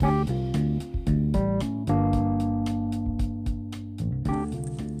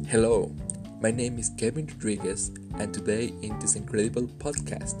Hello, my name is Kevin Rodriguez, and today in this incredible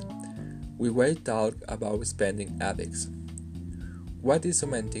podcast, we will talk about spending habits. What is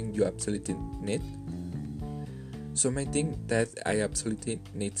something you absolutely need? Something that I absolutely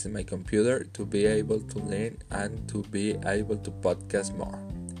need is my computer to be able to learn and to be able to podcast more.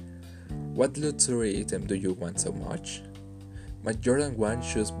 What luxury item do you want so much? My Jordan 1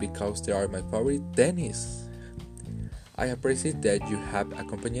 shoes because they are my favorite tennis. I appreciate that you have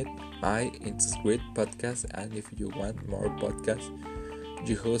accompanied my It's Great podcast, and if you want more podcasts,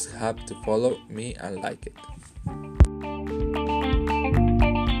 you just have to follow me and like it.